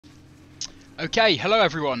Okay, hello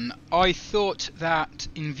everyone. I thought that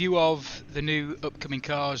in view of the new upcoming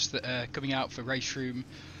cars that are coming out for RaceRoom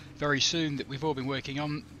very soon that we've all been working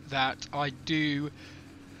on, that I'd do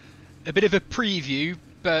a bit of a preview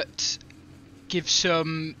but give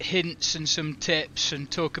some hints and some tips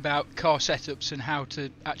and talk about car setups and how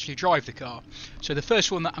to actually drive the car. So the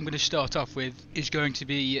first one that I'm going to start off with is going to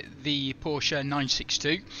be the Porsche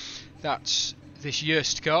 962. That's this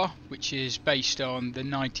Joest car, which is based on the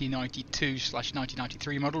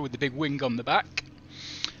 1992/1993 model with the big wing on the back.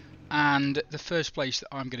 And the first place that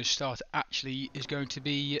I'm going to start actually is going to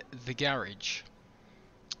be the garage.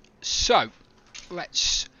 So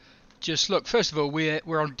let's just look. First of all,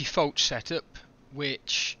 we're on default setup,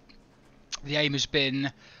 which the aim has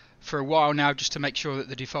been for a while now just to make sure that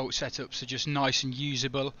the default setups are just nice and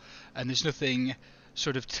usable and there's nothing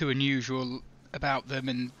sort of too unusual about them,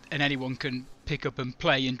 and anyone can pick up and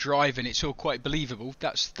play and drive, and it's all quite believable.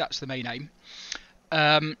 That's the main aim.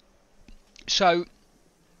 So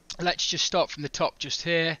let's just start from the top just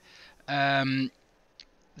here. The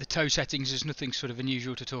tow settings, there's nothing sort of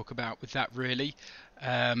unusual to talk about with that really.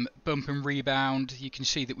 Bump and rebound, you can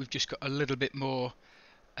see that we've just got a little bit more,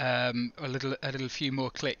 a little few more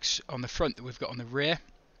clicks on the front that we've got on the rear.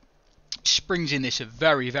 Springs in this are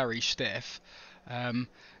very stiff.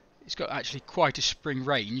 It's got actually quite a spring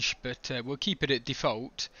range, but we'll keep it at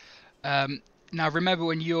default. Now remember,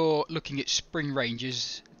 when you're looking at spring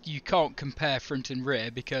ranges, you can't compare front and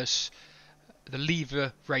rear because the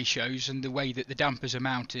lever ratios and the way that the dampers are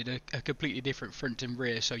mounted are completely different front and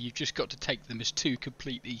rear, so you've just got to take them as two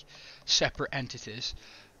completely separate entities.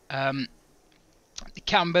 The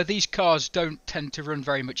camber, these cars don't tend to run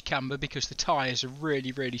very much camber because the tyres are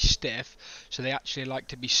really stiff, so they actually like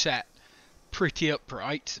to be set pretty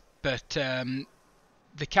upright. But the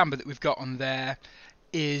camber that we've got on there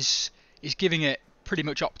is giving it pretty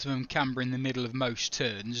much optimum camber in the middle of most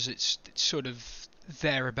turns. It's sort of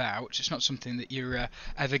thereabouts. It's not something that you're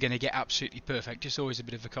ever going to get absolutely perfect. It's always a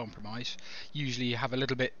bit of a compromise. Usually you have a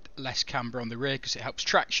little bit less camber on the rear because it helps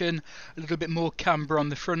traction, a little bit more camber on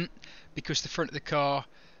the front because the front of the car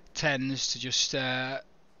tends to just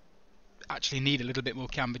actually need a little bit more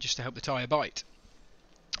camber just to help the tyre bite.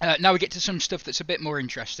 Now we get to some stuff that's a bit more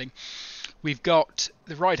interesting. We've got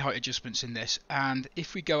the ride height adjustments in this, and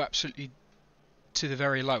if we go absolutely to the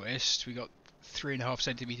very lowest, we got 3.5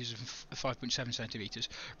 centimeters and 5.7 centimeters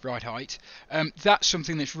ride height. That's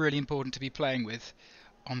something that's really important to be playing with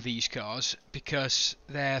on these cars because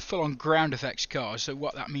they're full-on ground effects cars. So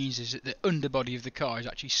what that means is that the underbody of the car is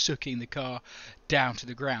actually sucking the car down to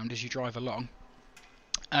the ground as you drive along.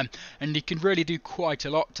 And you can really do quite a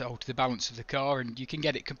lot to alter the balance of the car, and you can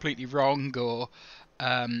get it completely wrong, or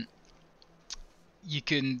you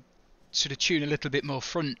can sort of tune a little bit more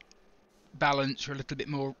front balance or a little bit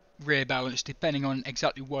more rear balance depending on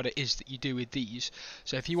exactly what it is that you do with these.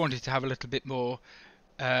 So if you wanted to have a little bit more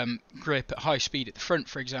grip at high speed at the front,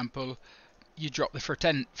 for example, you drop the front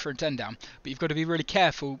end down. But you've got to be really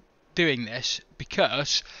careful doing this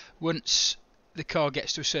because once the car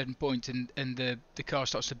gets to a certain point and the car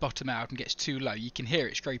starts to bottom out and gets too low, you can hear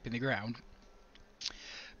it scraping the ground,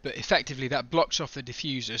 but effectively that blocks off the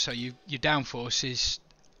diffuser, so your downforce is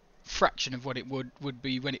a fraction of what it would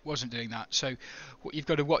be when it wasn't doing that. So what you've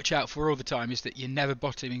got to watch out for all the time is that you're never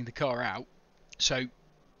bottoming the car out. So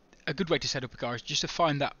a good way to set up a car is just to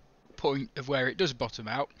find that point of where it does bottom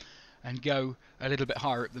out and go a little bit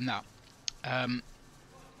higher up than that.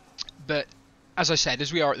 But as I said,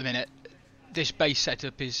 as we are at the minute, this base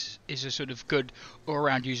setup is a sort of good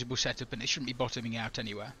all-around usable setup, and it shouldn't be bottoming out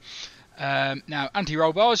anywhere. Now,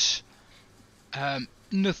 anti-roll bars,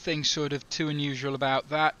 nothing sort of too unusual about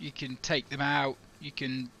that. You can take them out, you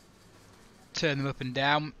can turn them up and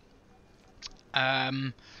down.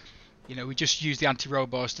 You know, we just use the anti-roll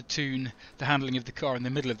bars to tune the handling of the car in the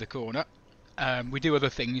middle of the corner. We do other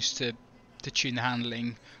things to tune the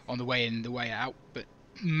handling on the way in and the way out, but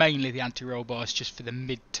mainly the anti-roll bar is just for the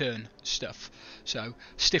mid-turn stuff. So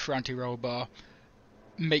stiffer anti-roll bar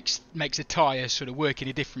makes the tyre sort of work in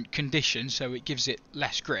a different condition, so it gives it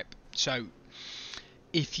less grip. So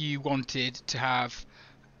if you wanted to have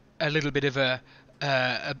a little bit of a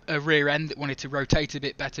rear end that wanted to rotate a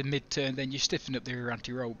bit better mid-turn, then you stiffen up the rear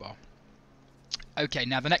anti-roll bar. Okay,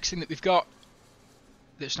 now the next thing that we've got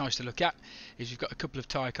that's nice to look at is we've got a couple of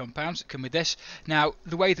tyre compounds that come with this. Now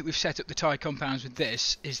the way that we've set up the tyre compounds with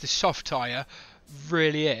this is the soft tyre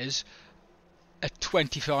really is a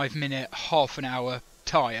 25-minute, half an hour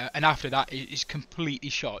tyre, and after that it is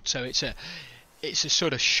completely shot. So it's a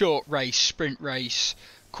sort of short race, sprint race,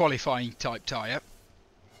 qualifying type tyre.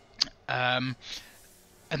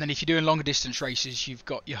 And then if you're doing longer distance races, you've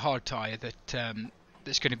got your hard tyre that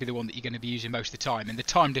that's going to be the one that you're going to be using most of the time. And the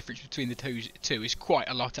time difference between the two is quite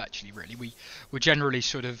a lot, actually. Really, we're generally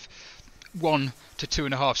sort of 1 to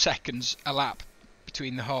 2.5 seconds a lap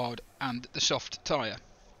between the hard and the soft tyre.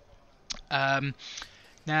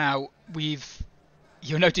 Now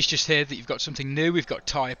you'll notice just here that you've got something new. We've got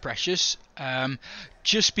tyre pressures.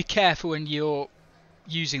 Just be careful when you're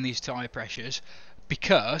using these tyre pressures,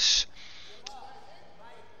 because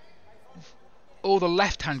all the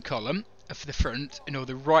left hand column are for the front and all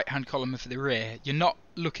the right hand column are for the rear. You're not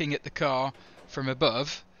looking at the car from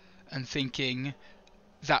above and thinking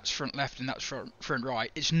that's front left and that's front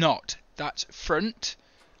right. It's not. That's front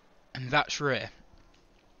and that's rear.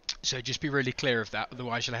 So just be really clear of that,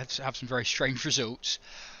 otherwise you'll have some very strange results.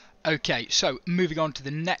 Okay, so moving on to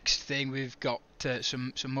the next thing, we've got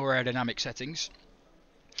some more aerodynamic settings.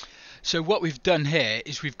 So what we've done here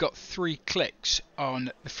is we've got 3 clicks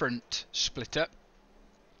on the front splitter,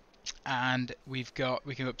 and we can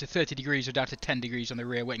go up to 30 degrees or down to 10 degrees on the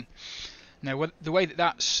rear wing. Now the way that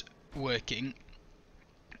that's working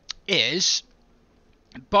is,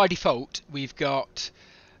 by default, we've got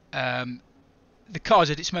the car's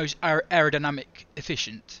at its most aerodynamic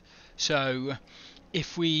efficient. So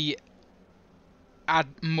if we add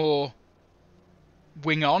more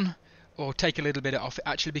wing on or take a little bit off, it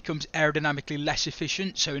actually becomes aerodynamically less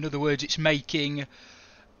efficient. So in other words, it's making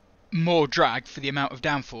more drag for the amount of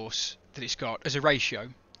downforce that it's got as a ratio.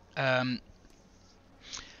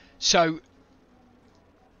 So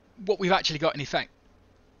what we've actually got in effect,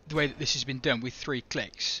 the way that this has been done with 3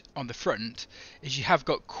 clicks on the front, is you have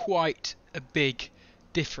got quite a big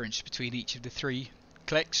difference between each of the 3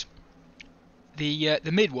 clicks. The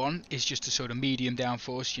mid one is just a sort of medium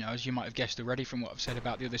downforce, you know, as you might have guessed already from what I've said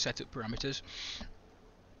about the other setup parameters.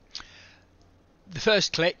 The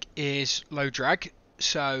first click is low drag,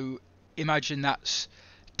 so imagine that's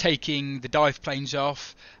taking the dive planes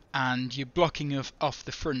off and you're blocking off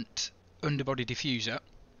the front underbody diffuser.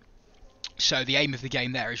 So the aim of the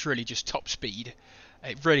game there is really just top speed.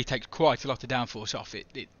 It really takes quite a lot of downforce off it.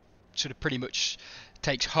 It sort of pretty much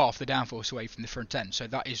takes half the downforce away from the front end. So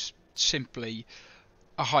that is simply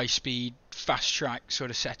a high speed, fast track sort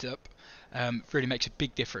of setup. Really makes a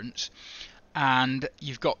big difference. And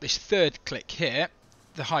you've got this third click here,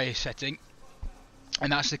 the highest setting,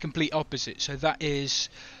 and that's the complete opposite. So that is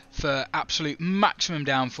for absolute maximum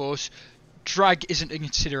downforce. Drag isn't a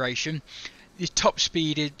consideration. The top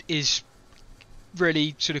speed is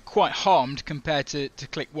really sort of quite harmed compared to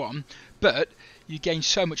click 1, but you gain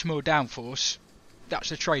so much more downforce. That's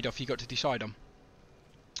the trade-off you got to decide on.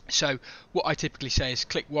 So what I typically say is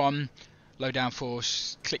click 1, low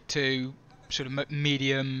downforce, click 2, sort of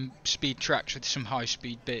medium speed tracks with some high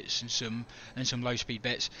speed bits and some low speed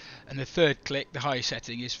bits, and the third click, the highest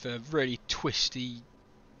setting, is for really twisty,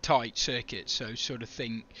 tight circuits. So sort of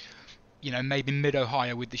think, you know, maybe mid or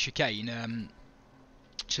higher with the chicane.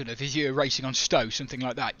 Sort of if you're racing on Stowe, something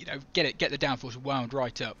like that, you know, get the downforce wound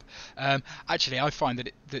right up. Actually, I find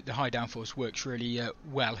that the high downforce works really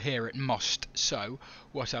well here at Most. So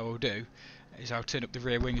what I will do is I'll turn up the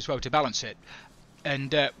rear wing as well to balance it.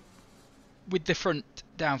 And with the front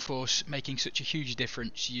downforce making such a huge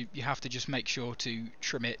difference, you have to just make sure to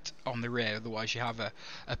trim it on the rear, otherwise you have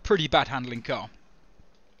a pretty bad handling car.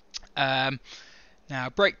 Now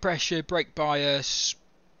brake pressure, brake bias,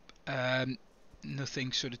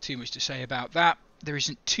 nothing sort of too much to say about that. There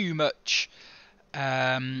isn't too much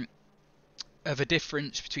of a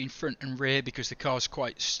difference between front and rear because the car's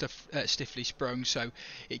quite stiffly sprung, so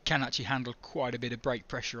it can actually handle quite a bit of brake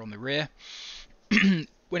pressure on the rear.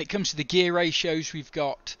 When it comes to the gear ratios, we've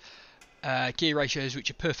got gear ratios which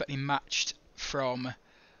are perfectly matched from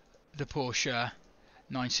the Porsche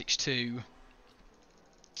 962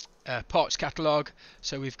 parts catalogue.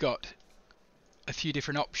 So we've got a few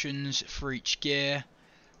different options for each gear.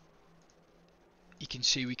 You can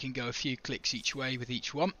see we can go a few clicks each way with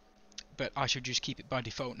each one, but I should just keep it by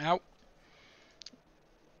default now.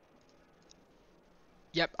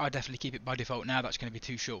 Yep, I'll definitely keep it by default now. That's going to be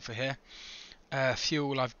too short for here.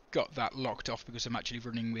 Fuel, I've got that locked off because I'm actually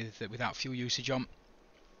running without fuel usage on.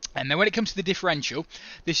 And then when it comes to the differential,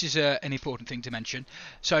 this is an important thing to mention.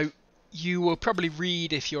 So you will probably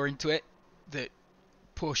read, if you're into it, that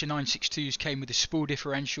Porsche 962s came with a spool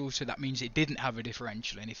differential, so that means it didn't have a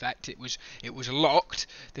differential. In effect, it was locked.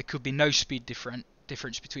 There could be no speed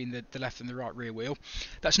difference between the left and the right rear wheel.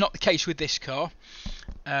 That's not the case with this car.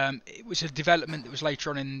 It was a development that was later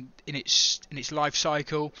on in its life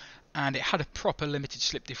cycle, and it had a proper limited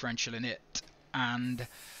slip differential in it, and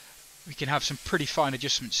we can have some pretty fine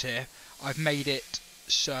adjustments here. I've made it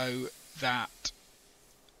so that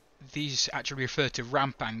these actually refer to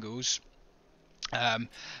ramp angles, and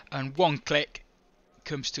one click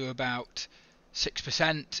comes to about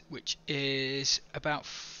 6%, which is about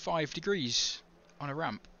 5 degrees on a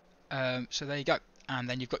ramp. So there you go. And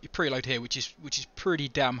then you've got your preload here, which is pretty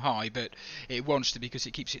damn high, but it wants to be because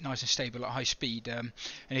it keeps it nice and stable at high speed. And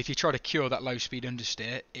if you try to cure that low speed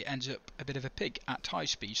understeer, it ends up a bit of a pig at high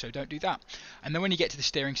speed, so don't do that. And then when you get to the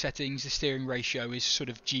steering settings, the steering ratio is sort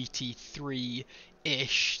of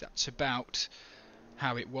GT3-ish. That's about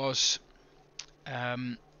how it was.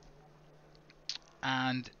 And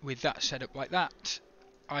with that set up like that,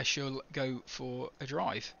 I shall go for a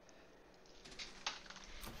drive.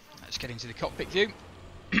 Let's get into the cockpit view.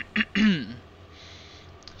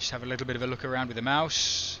 Just have a little bit of a look around with the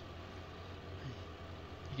mouse.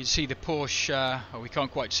 You can see the Porsche, we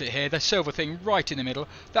can't quite see it here, the silver thing right in the middle.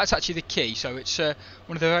 That's actually the key, so it's one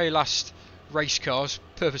of the very last race cars,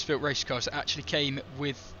 purpose-built race cars, that actually came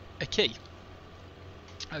with a key.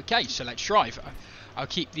 Okay, so let's drive. I'll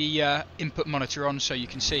keep the input monitor on so you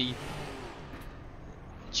can see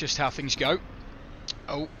just how things go.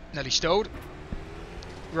 Oh, nearly stalled.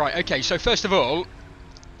 Right, okay, so first of all,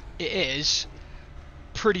 it is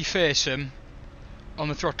pretty fearsome on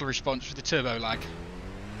the throttle response with the turbo lag.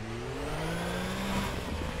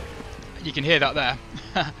 You can hear that there.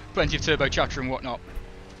 Plenty of turbo chatter and whatnot.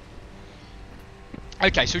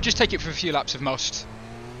 Okay, so we'll just take it for a few laps of Most.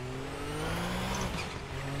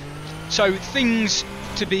 So, things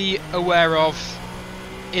to be aware of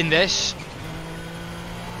in this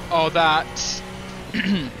are that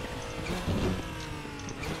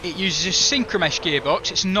it uses a synchromesh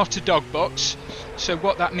gearbox. It's not a dog box, so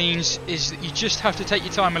what that means is that you just have to take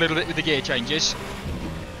your time a little bit with the gear changes.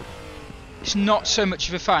 It's not so much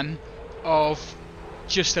of a fan of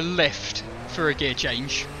just a lift for a gear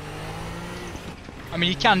change. I mean,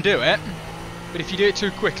 you can do it, but if you do it too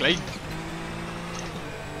quickly,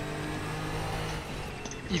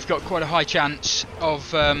 you've got quite a high chance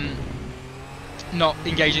of not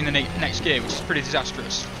engaging the next gear, which is pretty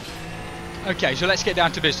disastrous. Okay, so let's get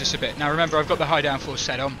down to business a bit. Now remember, I've got the high downforce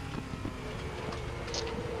set on.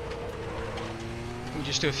 We'll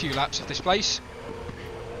just do a few laps of this place.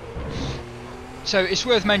 So it's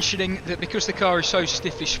worth mentioning that because the car is so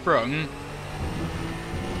stiffly sprung,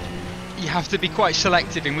 you have to be quite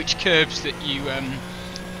selective in which curbs that you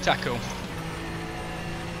tackle.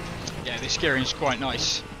 Yeah, the steering is quite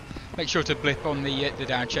nice. Make sure to blip on the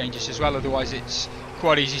down changes as well, otherwise it's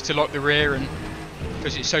quite easy to lock the rear, and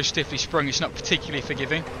because it's so stiffly sprung, it's not particularly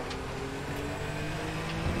forgiving.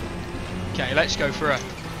 Okay, let's go for a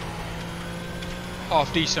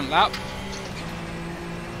half decent lap.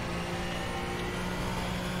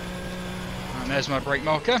 And there's my brake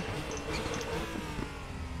marker.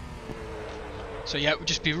 So yeah, we'll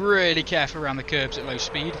just be really careful around the curbs at low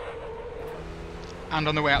speed. And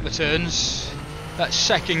on the way out the turns. That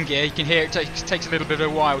second gear, you can hear it takes a little bit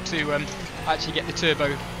of a while to actually get the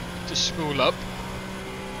turbo to spool up.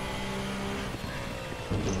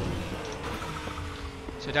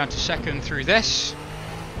 So down to second through this.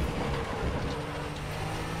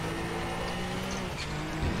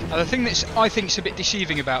 Now the thing that I think is a bit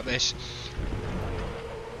deceiving about this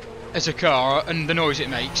as a car and the noise it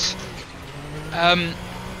makes,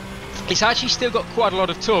 it's actually still got quite a lot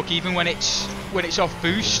of torque even when it's off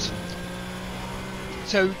boost.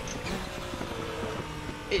 So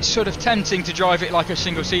it's sort of tempting to drive it like a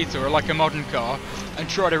single seater or like a modern car and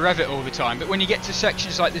try to rev it all the time, but when you get to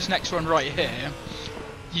sections like this next one right here,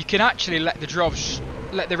 you can actually let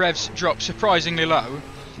the revs drop surprisingly low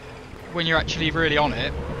when you're actually really on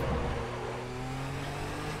it,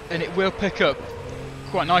 and it will pick up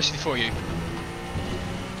quite nicely for you.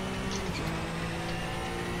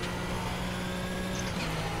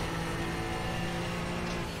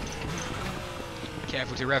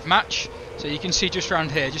 Careful to rev match. So you can see just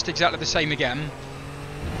around here, just exactly the same again.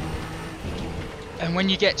 And when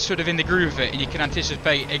you get sort of in the groove of it and you can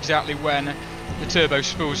anticipate exactly when the turbo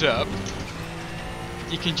spools up,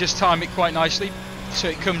 you can just time it quite nicely so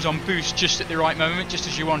it comes on boost just at the right moment, just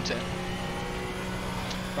as you want it.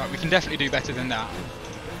 Right, we can definitely do better than that.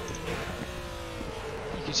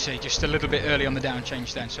 You can see just a little bit early on the down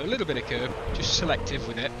change then, so a little bit of curb, just selective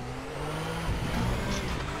with it.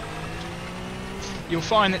 You'll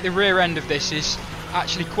find that the rear end of this is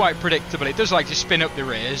actually quite predictable. It does like to spin up the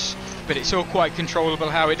rears, but it's all quite controllable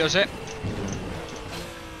how it does it.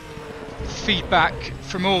 Feedback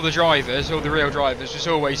from all the drivers, all the real drivers, was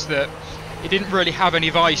always that it didn't really have any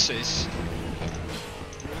vices.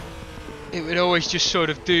 It would always just sort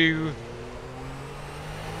of do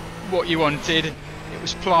what you wanted. It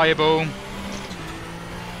was pliable.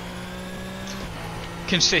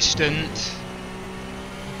 consistent.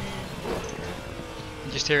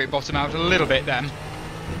 You just hear it bottom out a little bit then.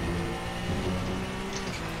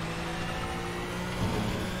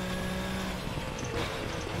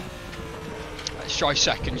 Let's try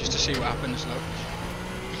second just to see what happens. Look,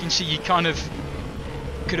 you can see you kind of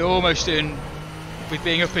could almost earn with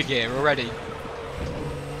being up a gear already.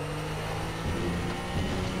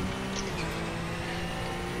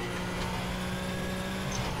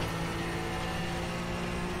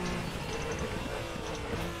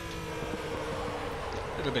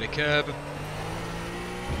 Little bit of curb,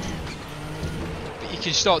 but you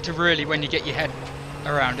can start to really, when you get your head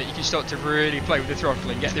around it, you can start to really play with the throttle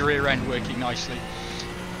and get the rear end working nicely.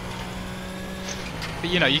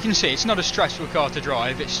 But you know, you can see it's not a stressful car to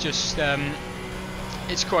drive. It's just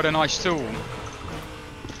it's quite a nice tool.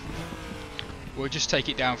 We'll just take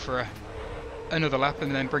it down for another lap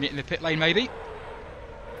and then bring it in the pit lane maybe.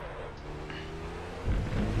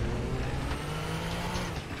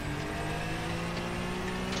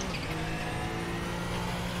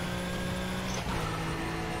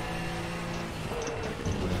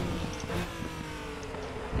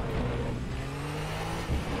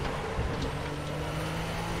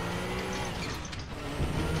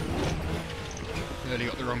 Nearly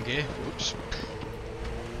got the wrong gear. Whoops.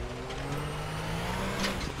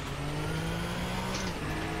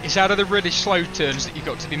 It's out of the really slow turns that you've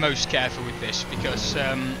got to be most careful with this, because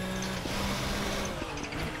there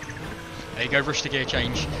you go, rush the gear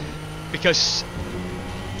change, because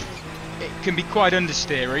it can be quite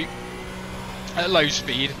understeery at low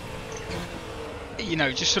speed. You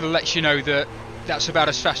know, just sort of lets you know that that's about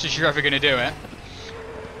as fast as you're ever going to do it.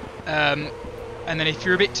 And then if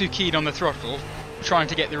you're a bit too keen on the throttle, trying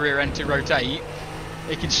to get the rear end to rotate,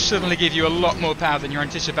 it can suddenly give you a lot more power than you're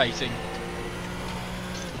anticipating.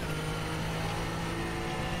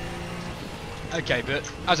 Okay, but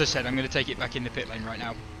as I said, I'm going to take it back in the pit lane right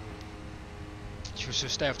now. Just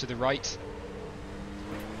stay off to the right.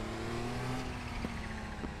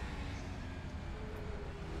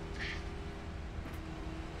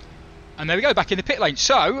 And there we go, back in the pit lane.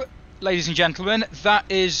 So, ladies and gentlemen, that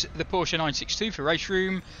is the Porsche 962 for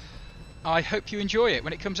RaceRoom. I hope you enjoy it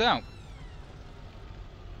when it comes out.